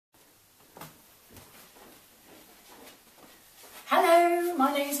Hello,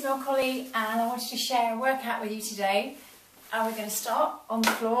 my name is Mel Colley and I wanted to share a workout with you today. And we're going to start on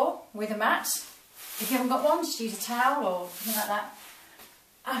the floor with a mat. If you haven't got one, just use a towel or something like that.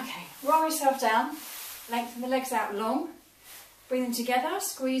 Okay, roll yourself down, lengthen the legs out long, bring them together,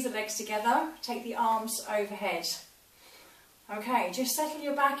 squeeze the legs together, take the arms overhead. Okay, just settle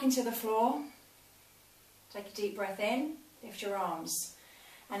your back into the floor, take a deep breath in, lift your arms.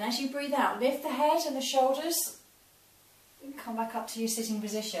 And as you breathe out, lift the head and the shoulders. Come back up to your sitting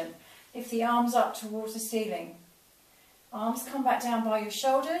position. Lift the arms up towards the ceiling. Arms come back down by your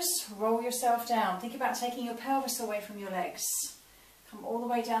shoulders. Roll yourself down. Think about taking your pelvis away from your legs. Come all the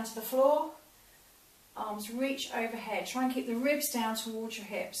way down to the floor. Arms reach overhead. Try and keep the ribs down towards your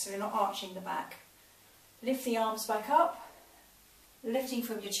hips so you're not arching the back. Lift the arms back up. Lifting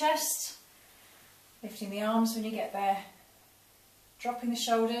from your chest. Lifting the arms when you get there. Dropping the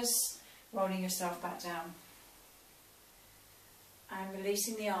shoulders. Rolling yourself back down. And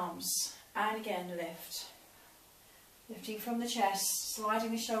releasing the arms, and again lift. Lifting from the chest,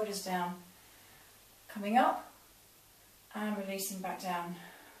 sliding the shoulders down, coming up and releasing back down.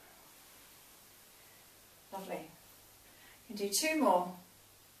 Lovely. You can do two more.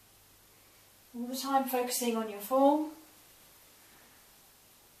 All the time focusing on your form.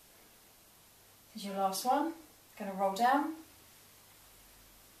 This is your last one. Going to roll down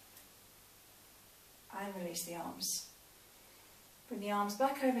and release the arms. Bring the arms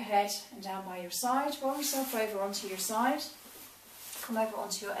back overhead and down by your side. Roll yourself over onto your side. Come over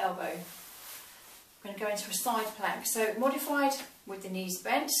onto your elbow. We're going to go into a side plank. So modified with the knees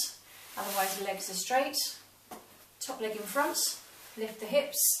bent, otherwise the legs are straight. Top leg in front. Lift the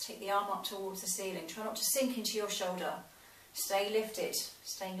hips. Take the arm up towards the ceiling. Try not to sink into your shoulder. Stay lifted,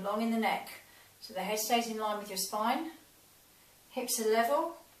 staying long in the neck. So the head stays in line with your spine. Hips are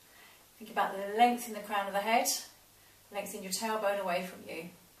level. Think about the length in the crown of the head. Lengthen your tailbone away from you.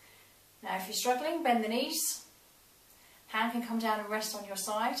 Now if you're struggling, bend the knees. Hand can come down and rest on your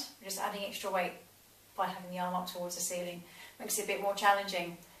side. You're just adding extra weight by having the arm up towards the ceiling. Makes it a bit more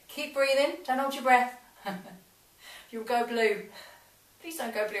challenging. Keep breathing, don't hold your breath. You'll go blue. Please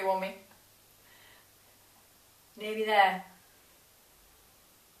don't go blue on me. Nearly there.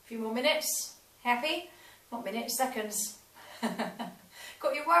 A few more minutes. Happy? Not minutes, seconds.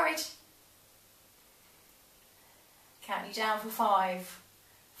 Got you worried? Count you down for 5,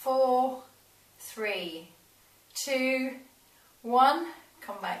 4, 3, 2, 1.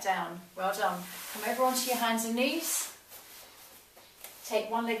 Come back down. Well done. Come over onto your hands and knees. Take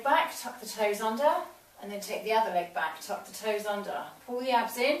one leg back, tuck the toes under, and then take the other leg back, tuck the toes under. Pull the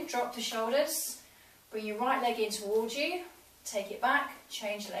abs in, drop the shoulders. Bring your right leg in towards you. Take it back,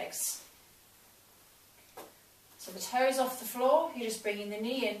 change legs. So the toes off the floor, you're just bringing the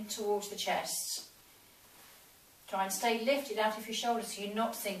knee in towards the chest. Try and stay lifted out of your shoulders so you're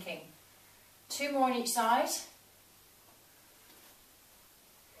not sinking. 2 more on each side.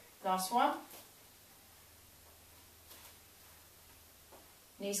 Last one.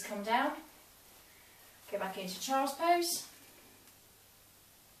 Knees come down. Get back into child's pose.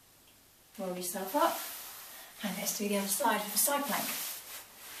 Roll yourself up. And let's do the other side of the side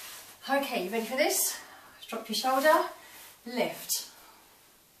plank. Okay, you ready for this? Drop your shoulder. Lift.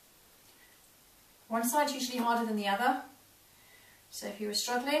 One side's usually harder than the other, so if you were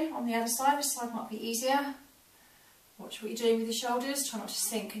struggling on the other side, this side might be easier. Watch what you're doing with your shoulders, try not to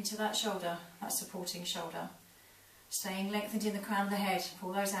sink into that shoulder, that supporting shoulder. Staying lengthened in the crown of the head,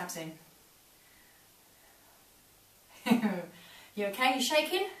 pull those abs in. You okay? You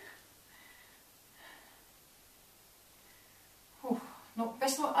shaking?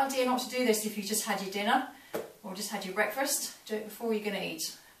 Best idea not to do this if you just had your dinner or just had your breakfast. Do it before you're going to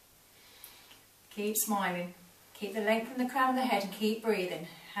eat. Keep smiling. Keep the length from the crown of the head and keep breathing.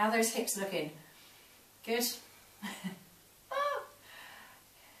 How are those hips looking? Good?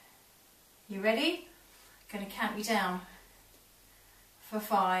 You ready? I'm going to count you down. For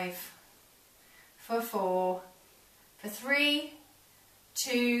 5, for 4, for 3,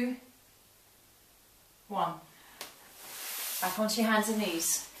 2, 1. Back onto your hands and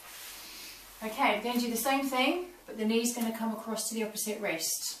knees. Okay, we're going to do the same thing, but the knee's going to come across to the opposite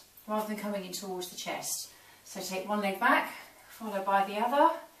wrist, rather than coming in towards the chest. So take one leg back, followed by the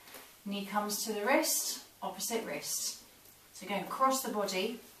other. Knee comes to the wrist, opposite wrist. So going across the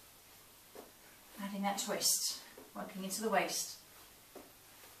body, adding that twist, working into the waist.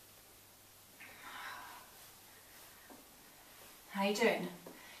 How are you doing?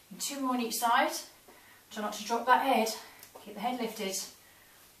 2 more on each side. Try not to drop that head. Keep the head lifted.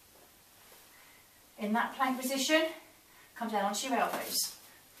 In that plank position, come down onto your elbows.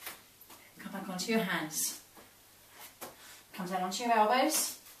 Come back onto your hands. Come down onto your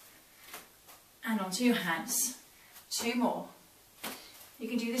elbows and onto your hands. 2 more. You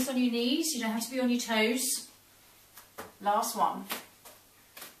can do this on your knees, you don't have to be on your toes. Last one.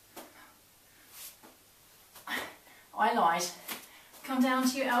 I lied. Come down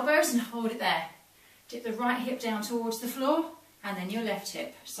to your elbows and hold it there. Dip the right hip down towards the floor and then your left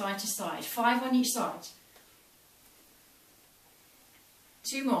hip, side to side. 5 on each side.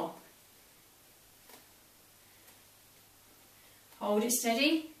 2 more. Hold it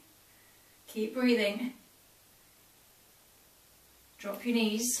steady. Keep breathing. Drop your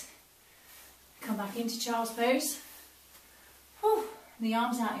knees. Come back into child's pose. Whew. The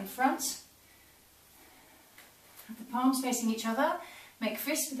arms out in front. Have the palms facing each other. Make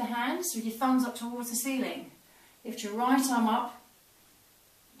fists with the hands with your thumbs up towards the ceiling. Lift your right arm up.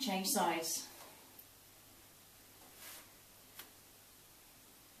 Change sides.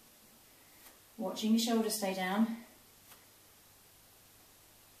 Watching your shoulders stay down.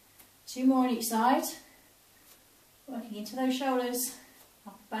 2 more on each side. Working into those shoulders,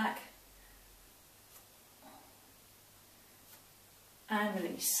 up, back, and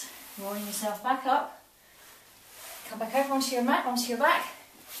release. Rolling yourself back up. Come back over onto your mat, onto your back.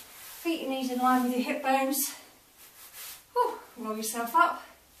 Feet and knees in line with your hip bones. Whew. Roll yourself up.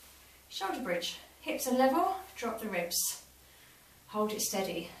 Shoulder bridge. Hips are level, drop the ribs. Hold it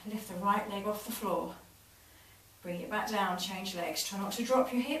steady. Lift the right leg off the floor. Bring it back down, change legs. Try not to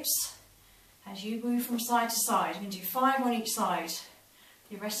drop your hips. As you move from side to side, you're going to do 5 on each side.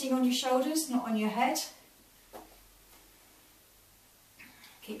 You're resting on your shoulders, not on your head.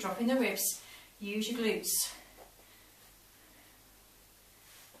 Keep dropping the ribs. Use your glutes.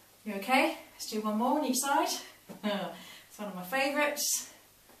 You okay? Let's do 1 more on each side. It's one of my favourites.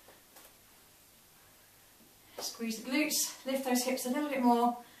 Squeeze the glutes, lift those hips a little bit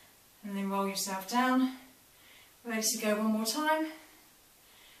more, and then roll yourself down. Ready to go 1 more time.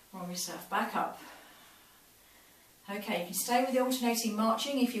 Roll yourself back up. Okay, you can stay with the alternating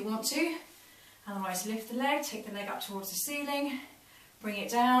marching if you want to. Otherwise, lift the leg, take the leg up towards the ceiling, bring it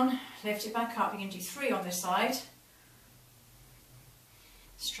down, lift it back up. You're going to do 3 on this side.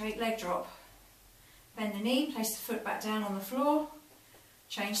 Straight leg drop. Bend the knee, place the foot back down on the floor.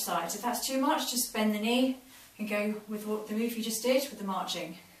 Change sides. If that's too much, just bend the knee and go with what the move you just did with the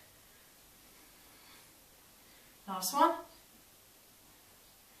marching. Last one.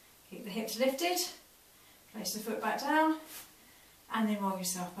 Keep the hips lifted, place the foot back down, and then roll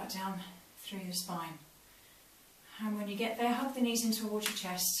yourself back down through the spine. And when you get there, hug the knees in towards your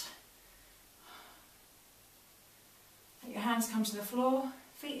chest. Let your hands come to the floor,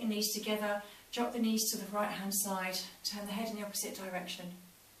 feet and knees together, drop the knees to the right hand side, turn the head in the opposite direction.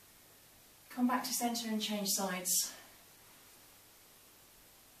 Come back to centre and change sides.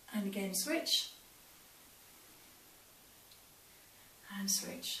 And again switch. And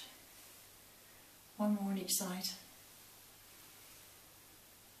switch. 1 more on each side.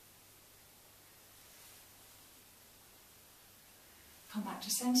 Come back to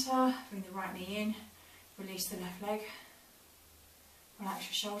centre, bring the right knee in, release the left leg, relax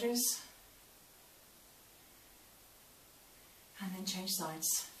your shoulders, and then change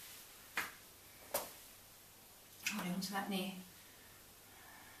sides. Holding onto that knee,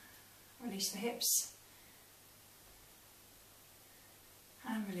 release the hips,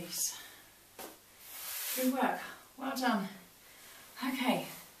 and release. Good work, well done. Okay,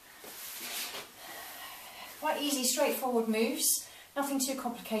 quite easy, straightforward moves, nothing too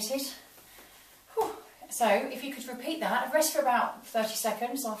complicated. Whew. So if you could repeat that, rest for about 30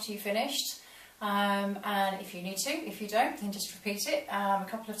 seconds after you finished, and if you need to, if you don't, then just repeat it a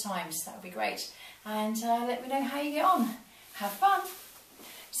couple of times, that would be great. And let me know how you get on. Have fun.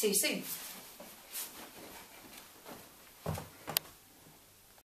 See you soon.